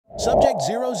Subject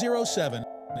 007,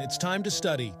 it's time to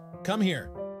study. Come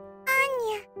here.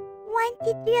 Anya, want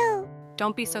to draw.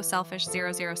 Don't be so selfish,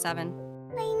 007.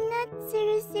 I'm not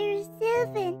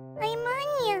 007. I'm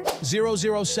Anya.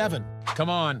 007,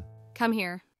 come on. Come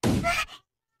here.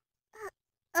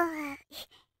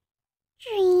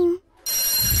 Dream.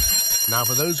 Now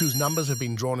for those whose numbers have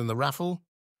been drawn in the raffle,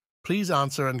 please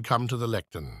answer and come to the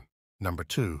lectern. Number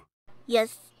 2.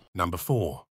 Yes. Number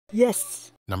 4.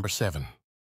 Yes. Number 7.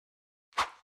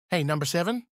 Hey, number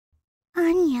 7?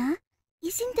 Anya,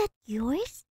 isn't that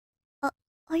yours?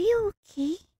 Are you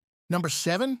okay? Number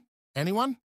 7?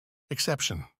 Anyone?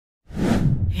 Exception.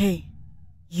 Hey,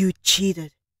 you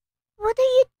cheated. What are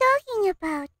you talking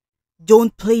about?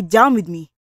 Don't play down with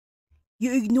me.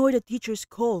 You ignored the teacher's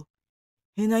call.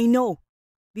 And I know,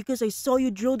 because I saw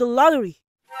you draw the lottery.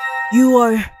 You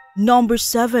are number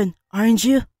 7, aren't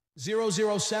you?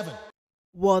 007.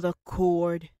 What a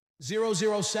coward.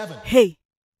 007. Hey,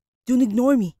 don't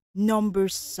ignore me, number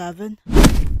 7.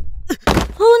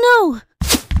 Oh no!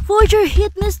 Forger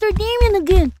hit Mr. Damian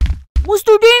again!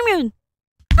 Mr. Damian!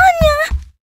 Anya!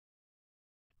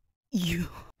 You.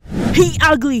 Hey,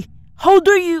 ugly! How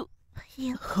dare you?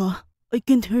 You. Huh? I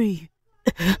can't hear you.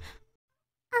 Anya.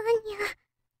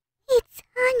 It's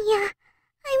Anya.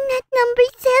 I'm not number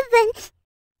 7.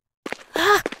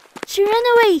 Ah! She ran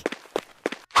away!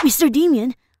 Mr.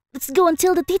 Damian, let's go and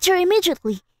tell the teacher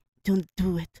immediately. Don't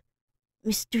do it.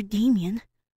 Mr. Damian?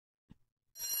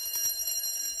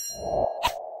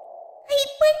 I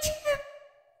punched him!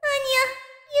 Anya,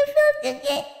 you felt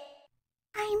again.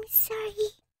 I'm sorry.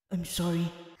 I'm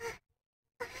sorry.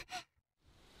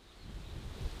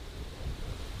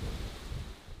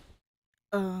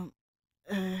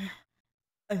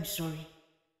 I'm sorry.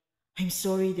 I'm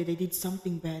sorry that I did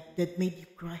something bad that made you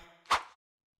cry.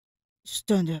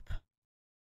 Stand up.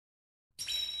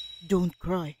 Don't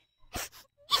cry.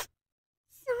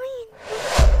 Sorry.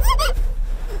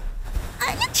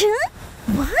 Anya?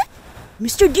 What?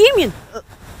 Mr. Damian!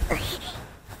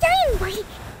 Diane boy, it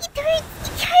hurts,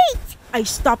 it hurts! I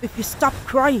stop if you stop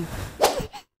crying.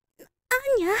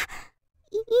 Anya,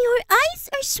 your eyes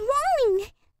are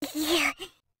swollen. Yeah,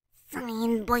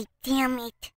 Diane boy, damn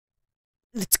it.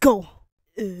 Let's go.